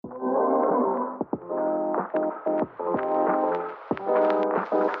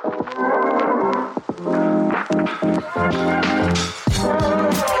Hello,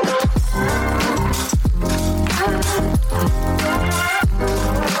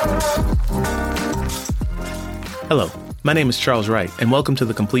 my name is Charles Wright, and welcome to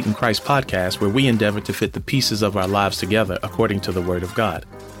the Complete in Christ podcast, where we endeavor to fit the pieces of our lives together according to the Word of God.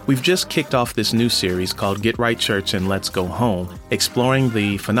 We've just kicked off this new series called Get Right Church and Let's Go Home, exploring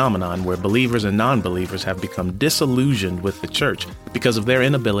the phenomenon where believers and non-believers have become disillusioned with the church because of their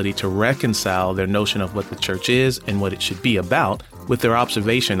inability to reconcile their notion of what the church is and what it should be about with their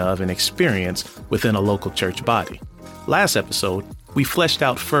observation of and experience within a local church body. Last episode, we fleshed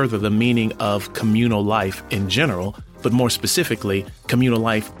out further the meaning of communal life in general, but more specifically, communal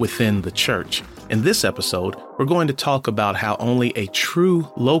life within the church. In this episode, we're going to talk about how only a true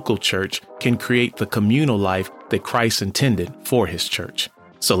local church can create the communal life that Christ intended for his church.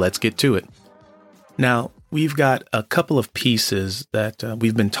 So let's get to it. Now, we've got a couple of pieces that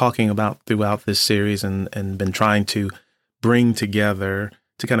we've been talking about throughout this series and been trying to bring together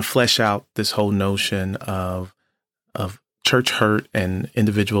to kind of flesh out this whole notion of church hurt and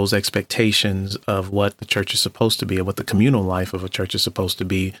individuals' expectations of what the church is supposed to be and what the communal life of a church is supposed to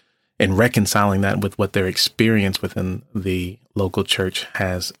be, and reconciling that with what their experience within the local church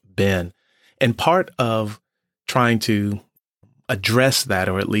has been. And part of trying to address that,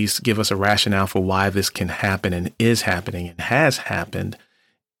 or at least give us a rationale for why this can happen and is happening and has happened,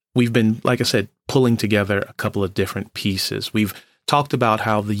 we've been, like I said, pulling together a couple of different pieces. We've talked about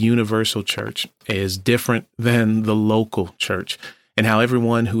how the universal church is different than the local church, and how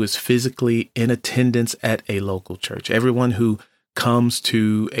everyone who is physically in attendance at a local church, everyone who comes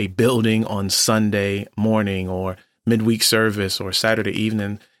to a building on Sunday morning or midweek service or Saturday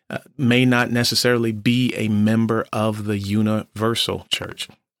evening may not necessarily be a member of the universal church.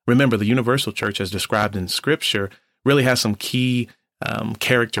 Remember, the universal church, as described in Scripture, really has some key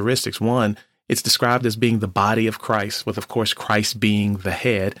characteristics. One, it's described as being the body of Christ, with, of course, Christ being the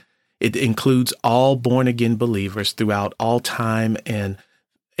head. It includes all born-again believers throughout all time and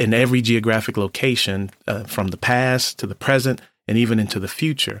in every geographic location, from the past to the present and even into the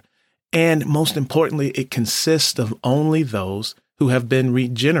future. And most importantly, it consists of only those who have been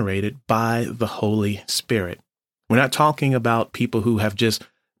regenerated by the Holy Spirit. We're not talking about people who have just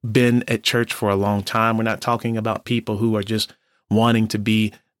been at church for a long time. We're not talking about people who are just wanting to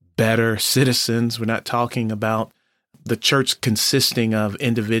be better citizens. We're not talking about the church consisting of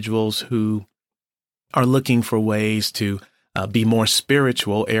individuals who are looking for ways to be more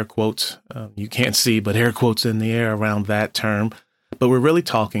spiritual, air quotes. You can't see, but air quotes in the air around that term. But we're really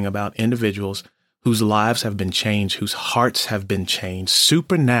talking about individuals whose lives have been changed, whose hearts have been changed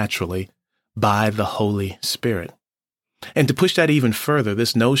supernaturally by the Holy Spirit. And to push that even further,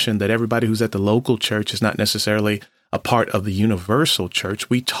 this notion that everybody who's at the local church is not necessarily a part of the universal church,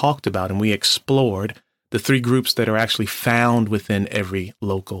 we talked about and we explored the three groups that are actually found within every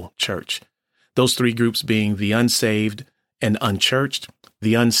local church. Those three groups being the unsaved and unchurched,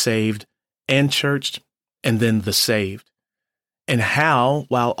 the unsaved and churched, and then the saved. And how,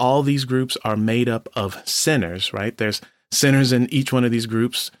 while all these groups are made up of sinners, right? There's sinners in each one of these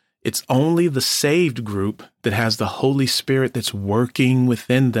groups. It's only the saved group that has the Holy Spirit that's working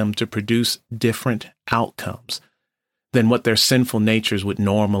within them to produce different outcomes than what their sinful natures would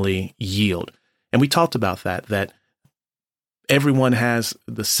normally yield. And we talked about that everyone has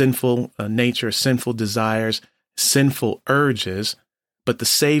the sinful nature, sinful desires, sinful urges, but the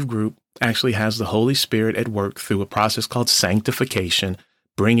saved group actually has the Holy Spirit at work through a process called sanctification,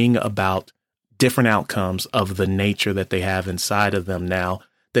 bringing about different outcomes of the nature that they have inside of them now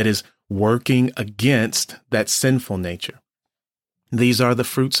that is working against that sinful nature. These are the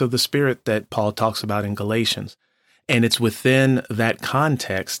fruits of the Spirit that Paul talks about in Galatians. And it's within that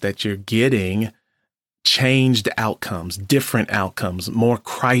context that you're getting changed outcomes, different outcomes, more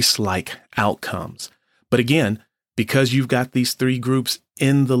Christ-like outcomes. But again, because you've got these three groups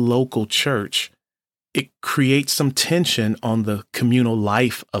in the local church, it creates some tension on the communal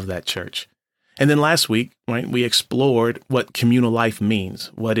life of that church. And then last week, right, we explored what communal life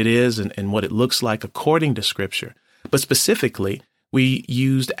means, what it is and what it looks like according to Scripture. But specifically, we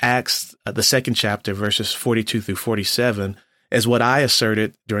used Acts, the second chapter, verses 42 through 47, as what I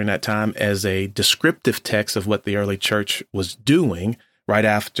asserted during that time as a descriptive text of what the early church was doing right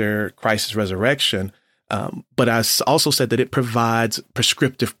after Christ's resurrection. But I also said that it provides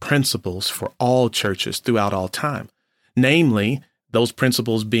prescriptive principles for all churches throughout all time. Namely, those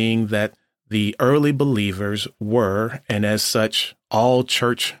principles being that the early believers were, and as such, all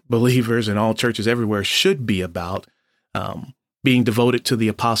church believers and all churches everywhere should be about being devoted to the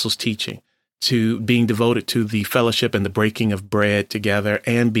apostles' teaching, to being devoted to the fellowship and the breaking of bread together,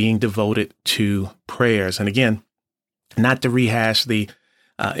 and being devoted to prayers. And again, not to rehash the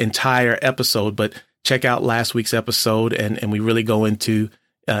entire episode, but check out last week's episode, and we really go into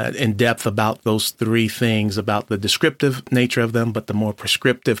in depth about those three things, about the descriptive nature of them, but the more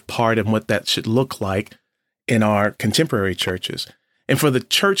prescriptive part and what that should look like in our contemporary churches. And for the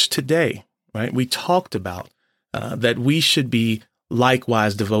church today, right, we talked about that we should be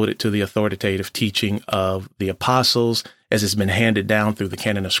likewise devoted to the authoritative teaching of the apostles, as it's been handed down through the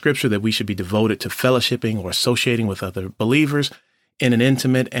canon of Scripture, that we should be devoted to fellowshipping or associating with other believers in an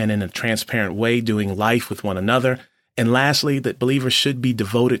intimate and in a transparent way, doing life with one another. And lastly, that believers should be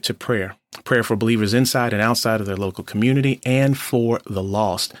devoted to prayer for believers inside and outside of their local community, and for the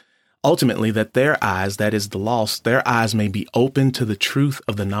lost. Ultimately, that their eyes, that is the lost, their eyes may be open to the truth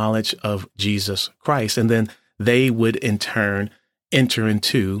of the knowledge of Jesus Christ. And then they would in turn enter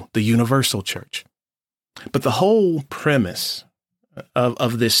into the universal church. But the whole premise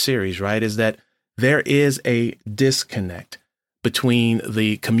of this series, right, is that there is a disconnect between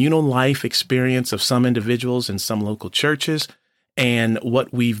the communal life experience of some individuals in some local churches and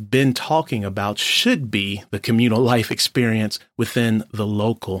what we've been talking about should be the communal life experience within the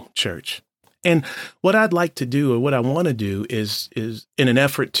local church. And what I'd like to do, or what I want to do, is in an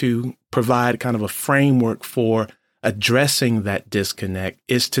effort to provide kind of a framework for addressing that disconnect,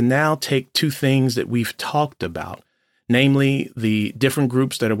 is to now take two things that we've talked about, namely the different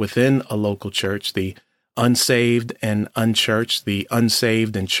groups that are within a local church, the unsaved and unchurched, the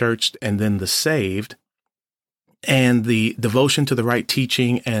unsaved and churched, and then the saved, and the devotion to the right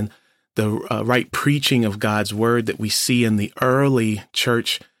teaching and the right preaching of God's word that we see in the early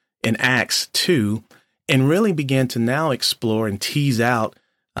church in Acts 2, and really begin to now explore and tease out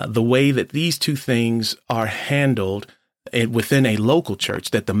the way that these two things are handled within a local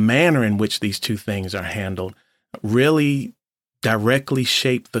church, that the manner in which these two things are handled really directly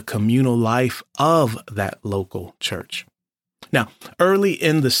shape the communal life of that local church. Now, early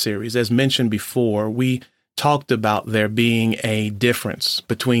in the series, as mentioned before, we talked about there being a difference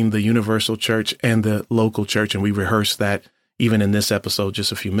between the universal church and the local church, and we rehearsed that even in this episode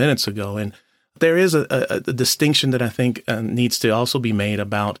just a few minutes ago. And there is a distinction that I think needs to also be made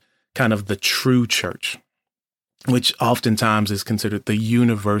about kind of the true church, which oftentimes is considered the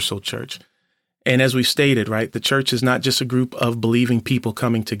universal church. And as we stated, right, the church is not just a group of believing people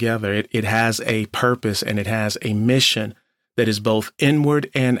coming together. It has a purpose and it has a mission that is both inward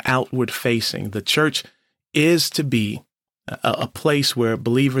and outward facing. The church is to be a place where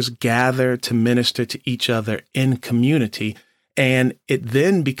believers gather to minister to each other in community. And it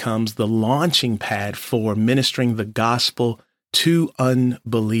then becomes the launching pad for ministering the gospel to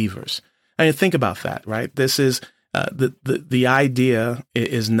unbelievers. I mean, think about that, right? This is the idea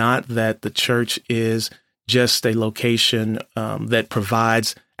is not that the church is just a location that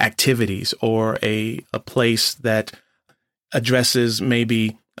provides activities or a place that addresses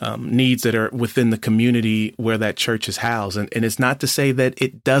maybe needs that are within the community where that church is housed. And it's not to say that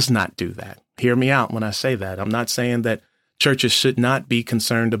it does not do that. Hear me out when I say that. I'm not saying that churches should not be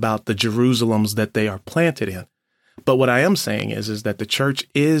concerned about the Jerusalems that they are planted in. But what I am saying is that the church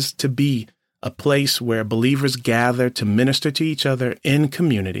is to be a place where believers gather to minister to each other in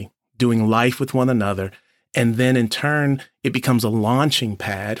community, doing life with one another. And then in turn, it becomes a launching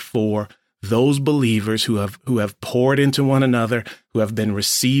pad for those believers who have poured into one another, who have been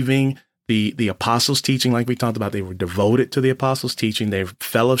receiving the apostles' teaching, like we talked about. They were devoted to the apostles' teaching. They've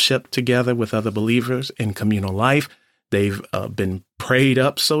fellowshiped together with other believers in communal life. They've been prayed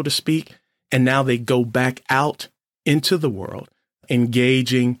up, so to speak. And now they go back out into the world,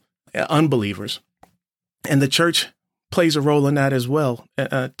 engaging unbelievers. And the church plays a role in that as well,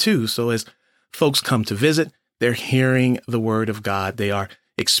 too. So as folks come to visit, they're hearing the word of God. They are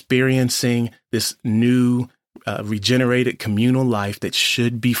experiencing this new regenerated communal life that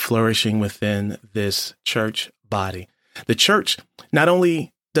should be flourishing within this church body. The church, not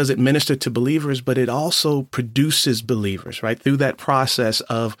only does it minister to believers, but it also produces believers, right? Through that process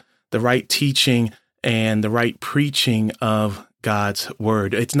of the right teaching and the right preaching of God's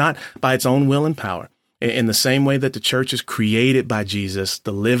word. It's not by its own will and power. In the same way that the church is created by Jesus,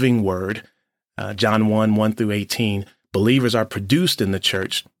 the living word, John 1 through 18, believers are produced in the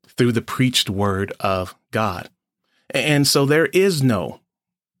church through the preached word of God. And so there is no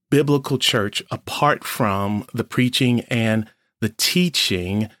biblical church apart from the preaching and the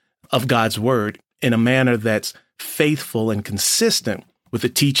teaching of God's word in a manner that's faithful and consistent with the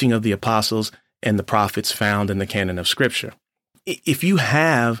teaching of the apostles and the prophets found in the canon of Scripture. If you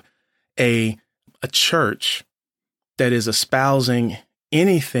have a church that is espousing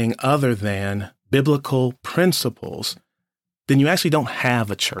anything other than biblical principles, then you actually don't have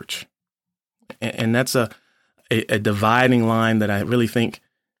a church. And that's a dividing line that I really think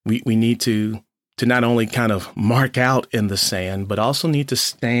we need to not only kind of mark out in the sand, but also need to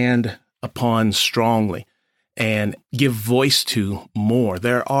stand upon strongly and give voice to more.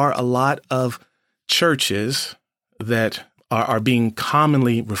 There are a lot of churches that are being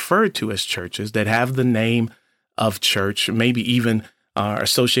commonly referred to as churches that have the name of church, maybe even are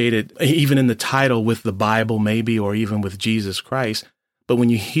associated even in the title with the Bible, maybe, or even with Jesus Christ. But when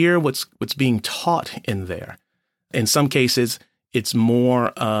you hear what's being taught in there, in some cases, it's more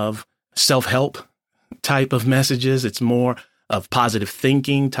of self-help type of messages. It's more of positive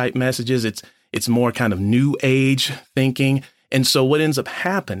thinking type messages. It's more kind of new age thinking. And so what ends up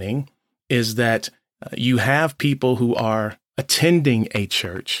happening is that you have people who are attending a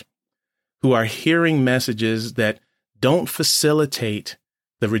church who are hearing messages that don't facilitate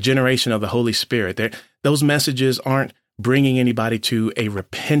the regeneration of the Holy Spirit. Those messages aren't bringing anybody to a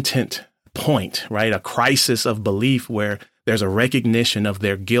repentant point, right? A crisis of belief where there's a recognition of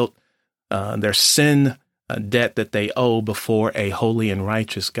their guilt, their sin debt that they owe before a holy and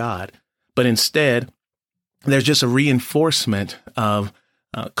righteous God. But instead, there's just a reinforcement of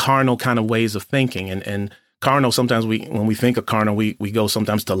carnal kind of ways of thinking. And carnal, sometimes when we think of carnal, we go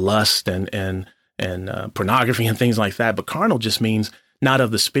sometimes to lust and pornography and things like that. But carnal just means not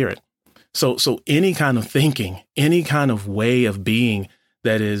of the Spirit. So any kind of thinking, any kind of way of being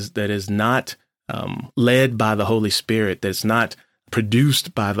that is not led by the Holy Spirit, that's not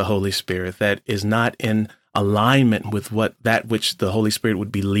produced by the Holy Spirit, that is not in alignment with that which the Holy Spirit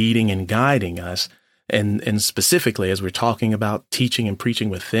would be leading and guiding us, and specifically as we're talking about teaching and preaching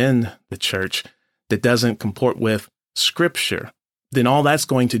within the church, that doesn't comport with Scripture, then all that's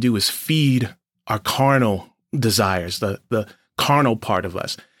going to do is feed our carnal desires, the carnal part of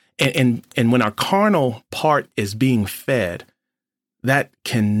us. And when our carnal part is being fed, that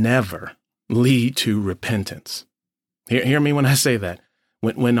can never lead to repentance. Hear me when I say that.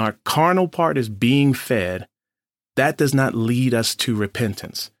 When our carnal part is being fed, that does not lead us to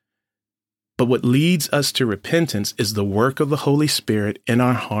repentance. But what leads us to repentance is the work of the Holy Spirit in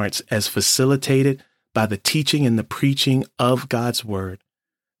our hearts as facilitated by the teaching and the preaching of God's word,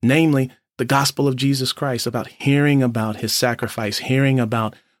 namely the gospel of Jesus Christ, about hearing about his sacrifice, hearing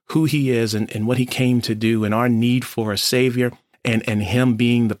about who he is and what he came to do and our need for a savior and him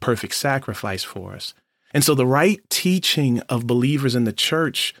being the perfect sacrifice for us. And so the right teaching of believers in the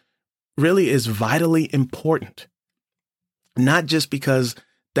church really is vitally important, not just because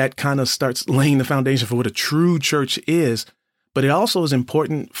that kind of starts laying the foundation for what a true church is, but it also is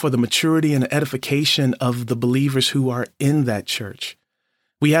important for the maturity and edification of the believers who are in that church.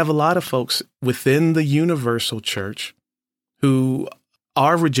 We have a lot of folks within the universal church who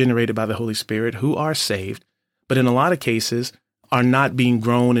are regenerated by the Holy Spirit, who are saved, but in a lot of cases are not being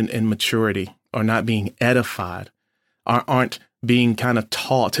grown in maturity, are not being edified, aren't being kind of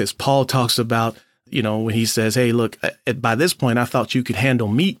taught, as Paul talks about, when he says, hey, look, by this point, I thought you could handle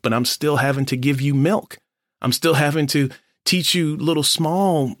meat, but I'm still having to give you milk. I'm still having to teach you little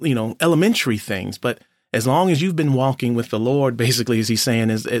small, elementary things. But as long as you've been walking with the Lord, basically, as he's saying,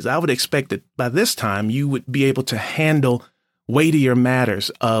 is I would expect that by this time you would be able to handle weightier matters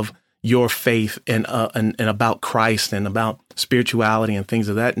of your faith and about Christ and about spirituality and things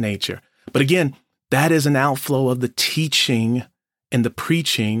of that nature. But again, that is an outflow of the teaching and the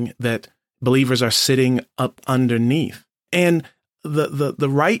preaching that believers are sitting up underneath. And the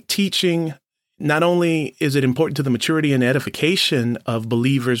right teaching, not only is it important to the maturity and edification of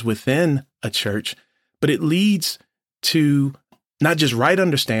believers within a church, but it leads to not just right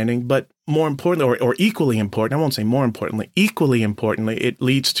understanding, but more importantly, or equally important, I won't say more importantly, equally importantly, it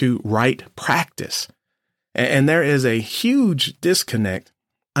leads to right practice. And there is a huge disconnect,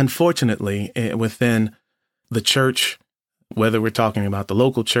 unfortunately, within the church, whether we're talking about the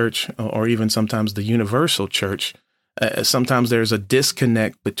local church or even sometimes the universal church. Sometimes there's a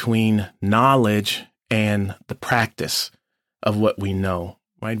disconnect between knowledge and the practice of what we know,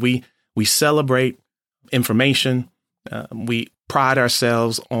 right? We celebrate information. We pride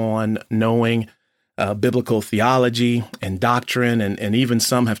ourselves on knowing biblical theology and doctrine, and even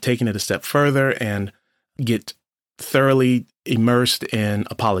some have taken it a step further and get thoroughly immersed in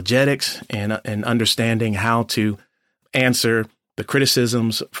apologetics and understanding how to answer the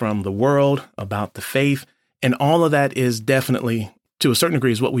criticisms from the world about the faith. And all of that is definitely, to a certain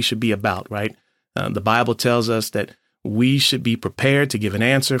degree, is what we should be about, right? The Bible tells us that we should be prepared to give an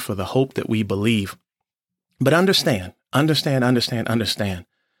answer for the hope that we believe. But understand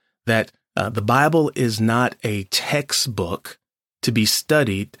that the Bible is not a textbook to be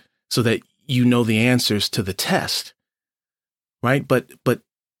studied so that you know the answers to the test, right? But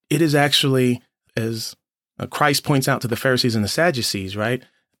it is actually, as Christ points out to the Pharisees and the Sadducees, right?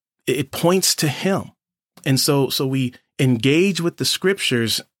 It points to him. And so we engage with the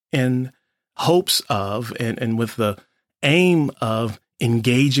scriptures in hopes of and with the aim of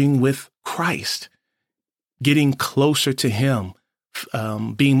engaging with Christ, getting closer to him,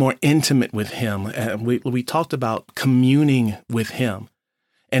 being more intimate with him. We talked about communing with him.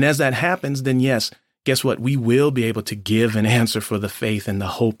 And as that happens, then yes, guess what? We will be able to give an answer for the faith and the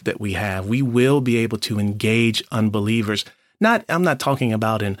hope that we have. We will be able to engage unbelievers. I'm not talking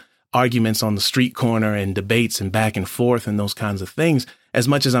about in arguments on the street corner and debates and back and forth and those kinds of things, as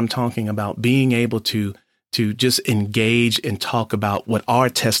much as I'm talking about being able to just engage and talk about what our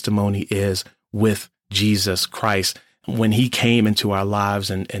testimony is with Jesus Christ when he came into our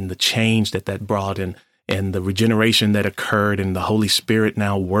lives and the change that brought and the regeneration that occurred and the Holy Spirit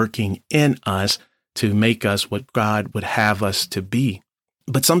now working in us to make us what God would have us to be.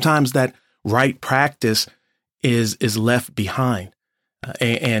 But sometimes that right practice is left behind.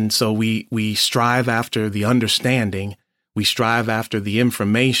 And so we strive after the understanding, we strive after the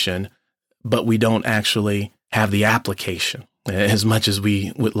information, but we don't actually have the application as much as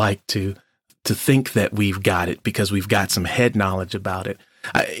we would like to think that we've got it because we've got some head knowledge about it.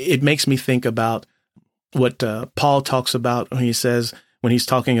 It makes me think about what Paul talks about when he's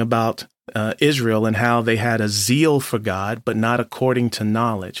talking about Israel and how they had a zeal for God, but not according to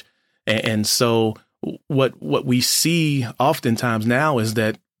knowledge. And so what we see oftentimes now is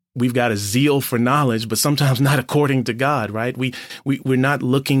that we've got a zeal for knowledge, but sometimes not according to God, right? We're not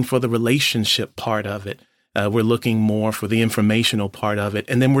looking for the relationship part of it. We're looking more for the informational part of it,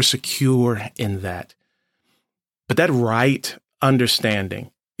 and then we're secure in that. But that right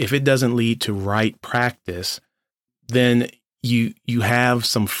understanding, if it doesn't lead to right practice, then you have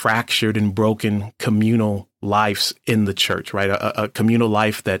some fractured and broken communal lives in the church, right? A communal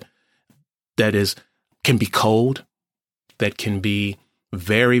life that can be cold, that can be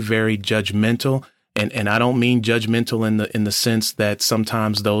very, very judgmental. And I don't mean judgmental in the sense that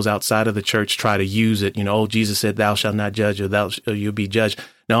sometimes those outside of the church try to use it. Oh, Jesus said, "Thou shalt not judge, or you'll be judged."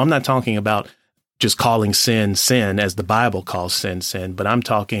 No, I'm not talking about just calling sin, sin, as the Bible calls sin, sin. But I'm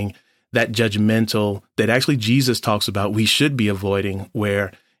talking that judgmental that actually Jesus talks about we should be avoiding,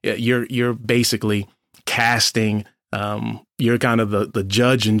 where you're basically casting, you're kind of the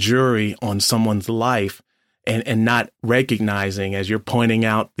judge and jury on someone's life and not recognizing, as you're pointing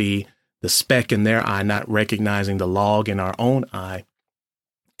out the speck in their eye, not recognizing the log in our own eye,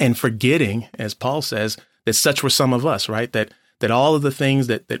 and forgetting, as Paul says, that such were some of us, right? That all of the things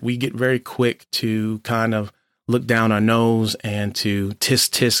that we get very quick to kind of look down our nose and to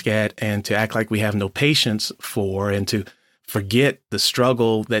tisk at and to act like we have no patience for and to forget the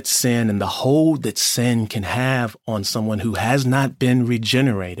struggle that sin and the hold that sin can have on someone who has not been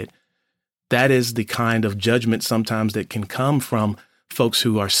regenerated. That is the kind of judgment sometimes that can come from folks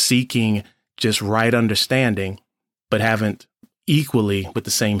who are seeking just right understanding, but haven't equally with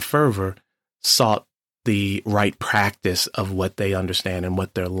the same fervor sought the right practice of what they understand and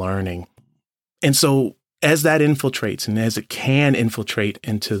what they're learning. And so as that infiltrates and as it can infiltrate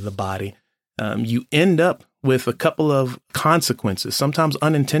into the body, you end up with a couple of consequences, sometimes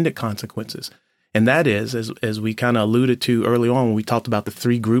unintended consequences. And that is, as we kind of alluded to early on when we talked about the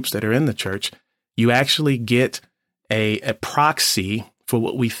three groups that are in the church, you actually get a proxy for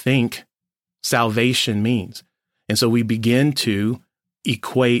what we think salvation means. And so we begin to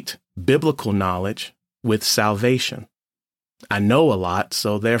equate biblical knowledge with salvation. I know a lot,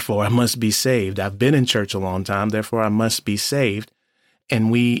 so therefore I must be saved. I've been in church a long time, therefore I must be saved.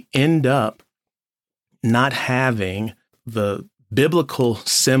 And we end up not having the biblical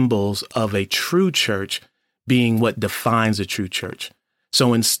symbols of a true church being what defines a true church.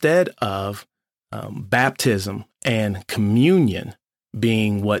 So instead of baptism and communion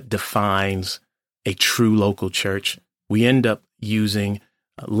being what defines a true local church, we end up using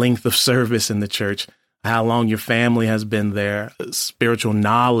length of service in the church, how long your family has been there, spiritual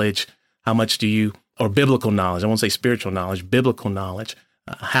knowledge, how much do you, or biblical knowledge, I won't say spiritual knowledge, biblical knowledge,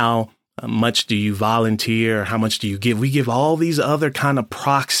 how much do you volunteer, how much do you give? We give all these other kind of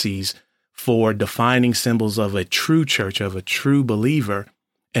proxies for defining symbols of a true church, of a true believer.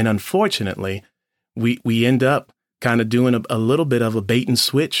 And unfortunately, we end up kind of doing a little bit of a bait and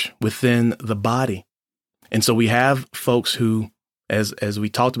switch within the body. And so we have folks who, as we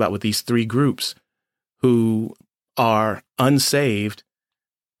talked about with these three groups, who are unsaved,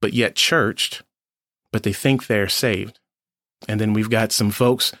 but yet churched, but they think they're saved. And then we've got some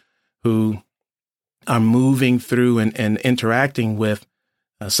folks who are moving through and interacting with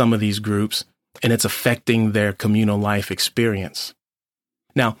some of these groups, and it's affecting their communal life experience.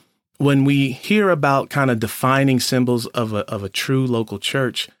 Now, when we hear about kind of defining symbols of a true local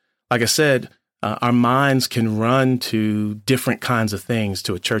church, like I said, our minds can run to different kinds of things,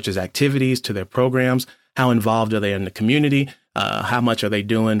 to a church's activities, to their programs. How involved are they in the community? How much are they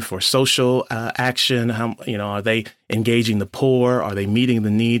doing for social action? How, are they engaging the poor? Are they meeting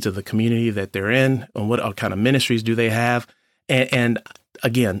the needs of the community that they're in? And what kind of ministries do they have? And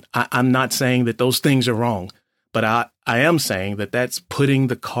again, I'm not saying that those things are wrong, but I am saying that that's putting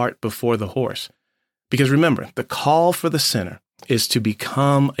the cart before the horse. Because remember, the call for the sinner is to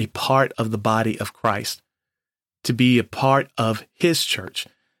become a part of the body of Christ, to be a part of his church,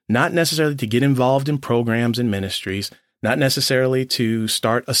 not necessarily to get involved in programs and ministries, not necessarily to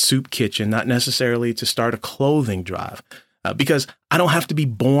start a soup kitchen, not necessarily to start a clothing drive, because I don't have to be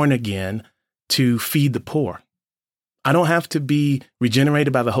born again to feed the poor. I don't have to be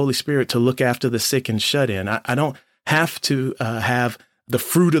regenerated by the Holy Spirit to look after the sick and shut in. I don't have to have the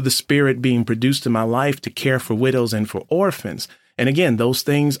fruit of the Spirit being produced in my life to care for widows and for orphans. And again, those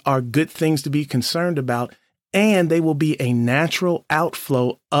things are good things to be concerned about, and they will be a natural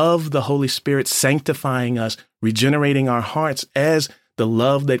outflow of the Holy Spirit sanctifying us, regenerating our hearts as the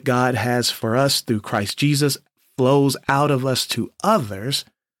love that God has for us through Christ Jesus flows out of us to others.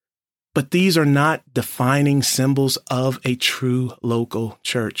 But these are not defining symbols of a true local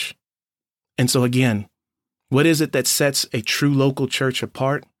church. And so again, what is it that sets a true local church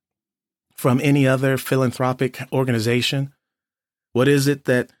apart from any other philanthropic organization? What is it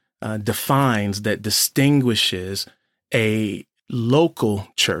that defines, that distinguishes a local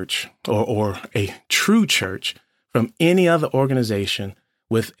church or a true church from any other organization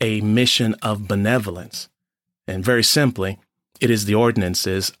with a mission of benevolence? And very simply, it is the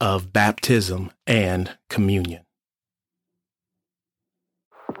ordinances of baptism and communion.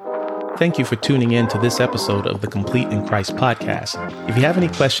 Thank you for tuning in to this episode of the Complete in Christ podcast. If you have any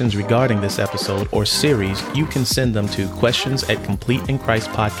questions regarding this episode or series, you can send them to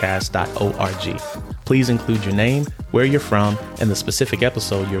questions@completeinchristpodcast.org. Please include your name, where you're from, and the specific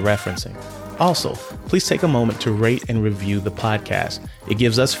episode you're referencing. Also, please take a moment to rate and review the podcast. It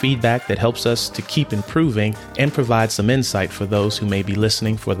gives us feedback that helps us to keep improving and provide some insight for those who may be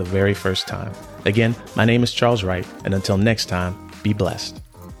listening for the very first time. Again, my name is Charles Wright, and until next time, be blessed.